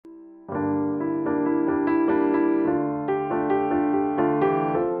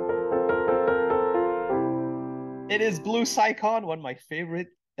It is BlueSciCon, one of my favorite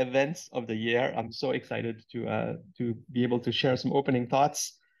events of the year. I'm so excited to be able to share some opening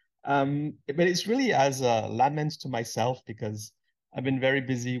thoughts. But it's really as a laments to myself because I've been very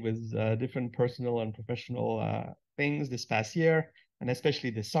busy with different personal and professional things this past year, and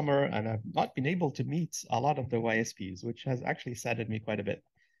especially this summer, and I've not been able to meet a lot of the YSPs, which has actually saddened me quite a bit.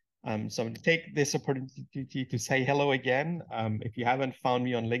 So I'm going to take this opportunity to say hello again. If you haven't found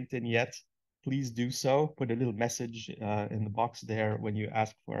me on LinkedIn yet, please do so. Put a little message in the box there when you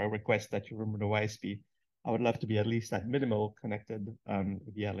ask for a request that you remember the YSP. I would love to be at least at minimal connected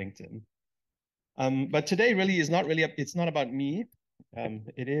via LinkedIn. But today really is not really, it's not about me.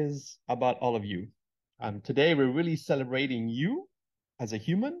 It is about all of you. Today we're really celebrating you as a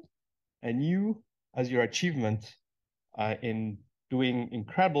human and you as your achievement in doing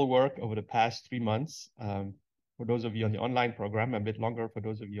incredible work over the past 3 months. For those of you on the online program, a bit longer for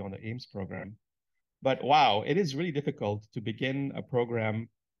those of you on the AIMS program. But wow, it is really difficult to begin a program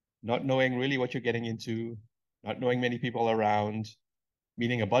not knowing really what you're getting into, not knowing many people around,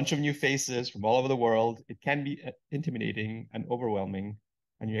 meeting a bunch of new faces from all over the world. It can be intimidating and overwhelming,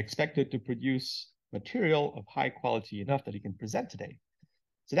 and you're expected to produce material of high quality enough that you can present today.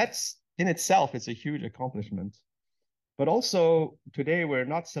 So that's in itself, it's a huge accomplishment. But also today, we're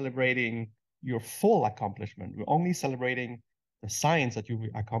not celebrating your full accomplishment. We're only celebrating the science that you've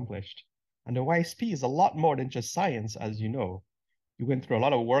accomplished. And the YSP is a lot more than just science, as you know. You went through a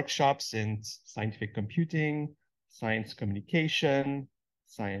lot of workshops in scientific computing, science communication,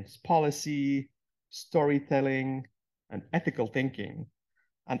 science policy, storytelling, and ethical thinking.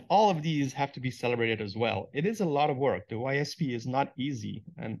 And all of these have to be celebrated as well. It is a lot of work. The YSP is not easy.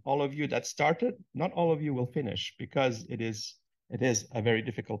 And all of you that started, not all of you will finish because it is a very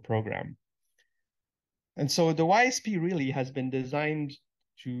difficult program. And so the YSP really has been designed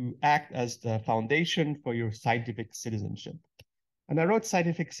to act as the foundation for your scientific citizenship. And I wrote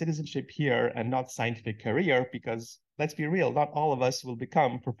scientific citizenship here and not scientific career because let's be real, not all of us will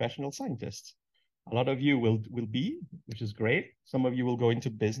become professional scientists. A lot of you will be, which is great. Some of you will go into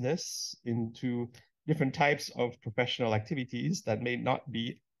business, into different types of professional activities that may not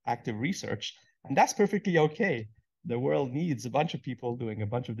be active research. And that's perfectly okay. The world needs a bunch of people doing a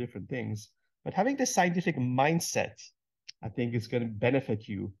bunch of different things. But having this scientific mindset, I think is going to benefit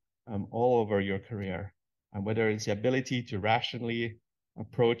you all over your career. And whether it's the ability to rationally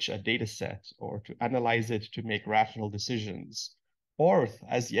approach a data set or to analyze it to make rational decisions, or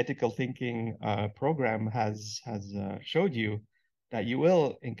as the ethical thinking program has showed you, that you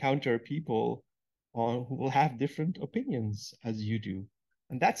will encounter people who will have different opinions as you do,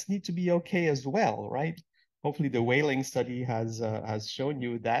 and that's need to be okay as well, right? Hopefully, the whaling study has shown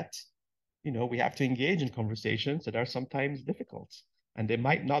you that we have to engage in conversations that are sometimes difficult, and there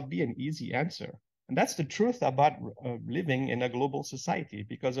might not be an easy answer. And that's the truth about living in a global society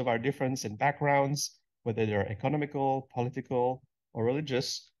because of our difference in backgrounds, whether they're economical, political, or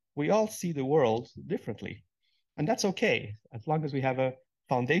religious. We all see the world differently. And that's okay, as long as we have a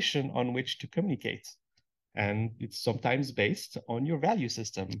foundation on which to communicate. And it's sometimes based on your value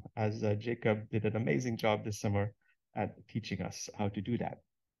system, as Jacob did an amazing job this summer at teaching us how to do that.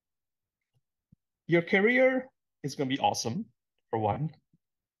 Your career is going to be awesome, for one.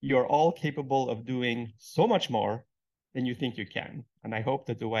 You're all capable of doing so much more than you think you can. And I hope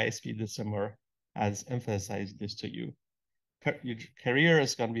that the YSP this summer has emphasized this to you. Your career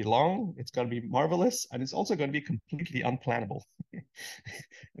is going to be long, it's going to be marvelous, and it's also going to be completely unplannable.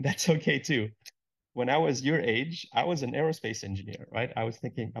 That's okay too. When I was your age, I was an aerospace engineer, right? I was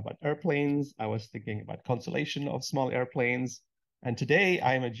thinking about airplanes, I was thinking about constellation of small airplanes, and today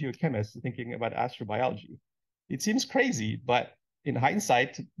I'm a geochemist thinking about astrobiology. It seems crazy, but in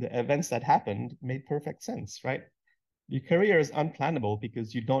hindsight, the events that happened made perfect sense, right? Your career is unplannable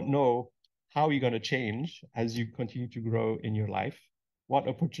because you don't know how you're going to change as you continue to grow in your life, what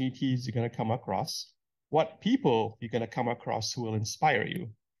opportunities you're going to come across, what people you're going to come across who will inspire you.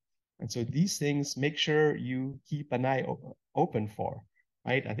 And so these things, make sure you keep an eye open for,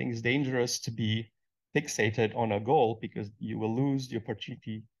 right? I think it's dangerous to be fixated on a goal because you will lose the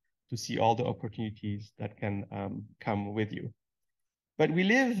opportunity to see all the opportunities that can come with you. But we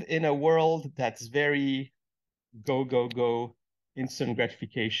live in a world that's very go, go, go, instant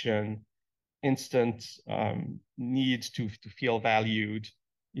gratification, instant need to feel valued,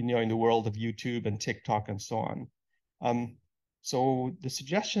 in the world of YouTube and TikTok and so on. So the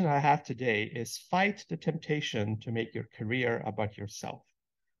suggestion I have today is fight the temptation to make your career about yourself.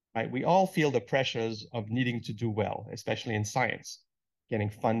 Right? We all feel the pressures of needing to do well, especially in science, getting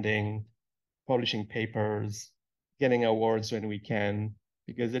funding, publishing papers, getting awards when we can,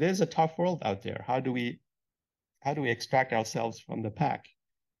 because it is a tough world out there. How do we how do we extract ourselves from the pack?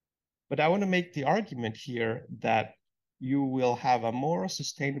 But I want to make the argument here that you will have a more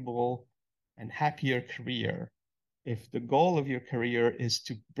sustainable and happier career if the goal of your career is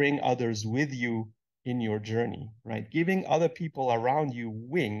to bring others with you in your journey, right? Giving other people around you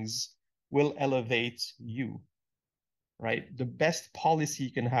wings will elevate you, right? The best policy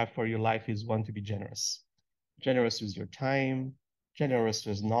you can have for your life is one to be generous. Generous with your time, generous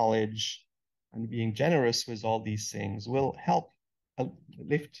with knowledge, and being generous with all these things will help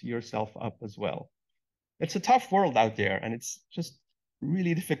lift yourself up as well. It's a tough world out there, and it's just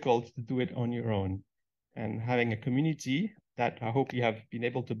really difficult to do it on your own. And having a community that I hope you have been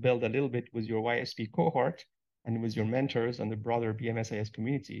able to build a little bit with your YSP cohort and with your mentors and the broader BMSIS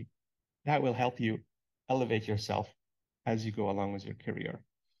community, that will help you elevate yourself as you go along with your career.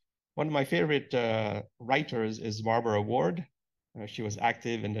 One of my favorite writers is Barbara Ward. She was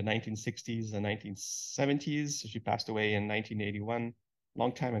active in the 1960s and 1970s. She passed away in 1981,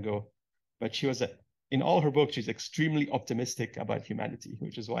 long time ago. But she was in all her books, she's extremely optimistic about humanity,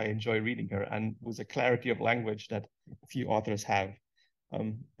 which is why I enjoy reading her, and with a clarity of language that few authors have.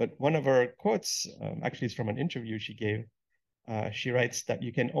 But one of her quotes actually is from an interview she gave. She writes that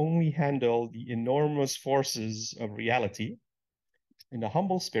you can only handle the enormous forces of reality in a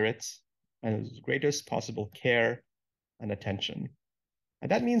humble spirit and with greatest possible care and attention.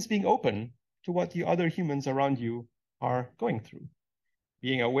 And that means being open to what the other humans around you are going through,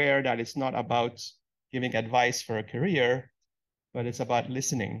 being aware that it's not about giving advice for a career, but it's about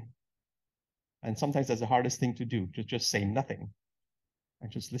listening. And sometimes that's the hardest thing to do, to just say nothing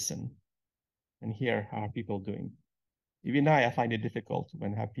and just listen and hear how are people doing. Even now, I find it difficult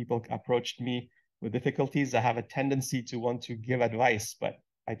when have people approached me with difficulties. I have a tendency to want to give advice, but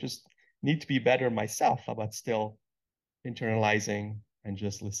I just need to be better myself about still internalizing and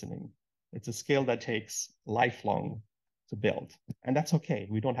just listening. It's a skill that takes lifelong to build, and that's okay.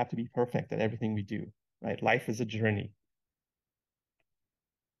 We don't have to be perfect at everything we do, right? Life is a journey.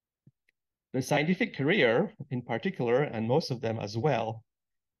 The scientific career, in particular, and most of them as well,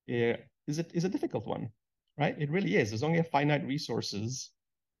 is a difficult one, right? It really is. There's only a finite resources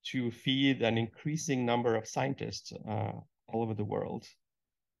to feed an increasing number of scientists all over the world.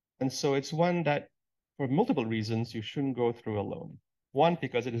 And so it's one that, for multiple reasons, you shouldn't go through alone. One,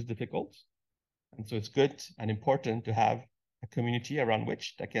 because it is difficult. And so it's good and important to have a community around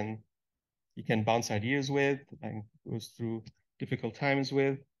which you can bounce ideas with and goes through difficult times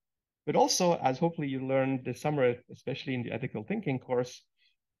with. But also, as hopefully you learned this summer, especially in the ethical thinking course,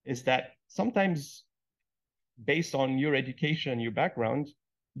 is that sometimes based on your education, your background,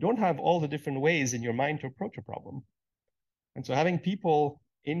 you don't have all the different ways in your mind to approach a problem. And so having people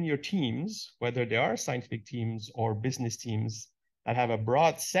in your teams, whether they are scientific teams or business teams that have a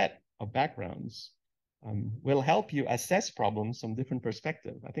broad set of backgrounds, will help you assess problems from different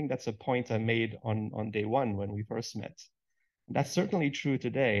perspectives. I think that's a point I made on day one when we first met. And that's certainly true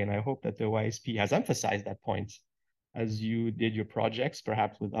today, and I hope that the YSP has emphasized that point as you did your projects,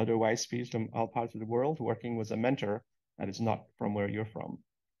 perhaps with other YSPs from all parts of the world, working with a mentor that is not from where you're from.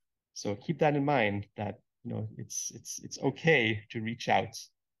 So keep that in mind that it's okay to reach out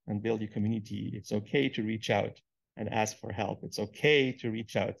and build your community. It's okay to reach out and ask for help. It's okay to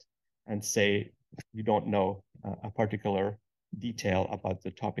reach out and say you don't know a particular detail about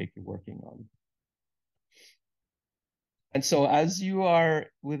the topic you're working on. And so as you are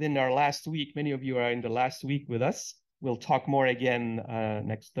within our last week, many of you are in the last week with us. We'll talk more again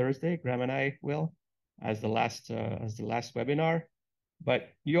next Thursday. Graham and I will, as the last webinar. But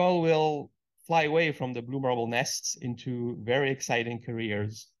you all will fly away from the Blue Marble nests into very exciting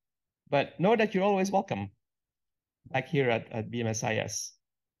careers. But know that you're always welcome back here at BMSIS.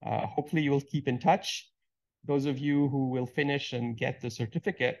 Hopefully you will keep in touch. Those of you who will finish and get the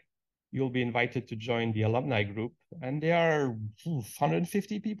certificate, you'll be invited to join the alumni group. And there are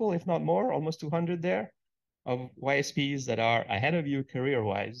 150 people, if not more, almost 200 there, of YSPs that are ahead of you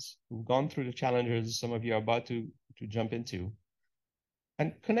career-wise, who've gone through the challenges some of you are about to jump into.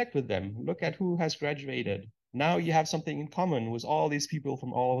 And connect with them. Look at who has graduated. Now you have something in common with all these people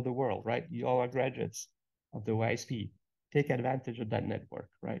from all over the world, right? You all are graduates of the YSP. Take advantage of that network,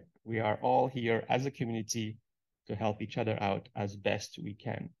 right? We are all here as a community to help each other out as best we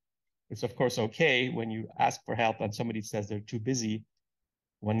can. It's of course okay when you ask for help and somebody says they're too busy.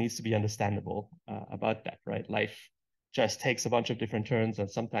 One needs to be understandable about that, right? Life just takes a bunch of different turns,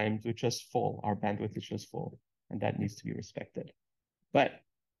 and sometimes we're just full. Our bandwidth is just full, and that needs to be respected. But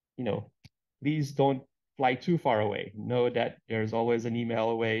please don't fly too far away. Know that there's always an email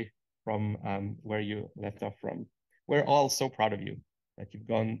away from where you left off from. We're all so proud of you that you've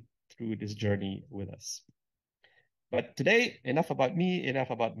gone through this journey with us. But today, enough about me, enough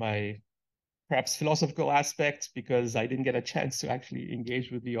about my perhaps philosophical aspects, because I didn't get a chance to actually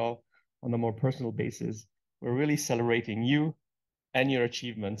engage with you all on a more personal basis. We're really celebrating you and your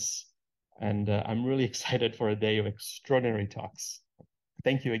achievements. And I'm really excited for a day of extraordinary talks.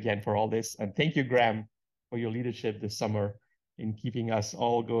 Thank you again for all this. And thank you, Graham, for your leadership this summer in keeping us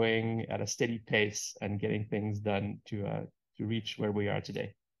all going at a steady pace and getting things done to reach where we are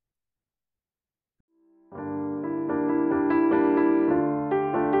today.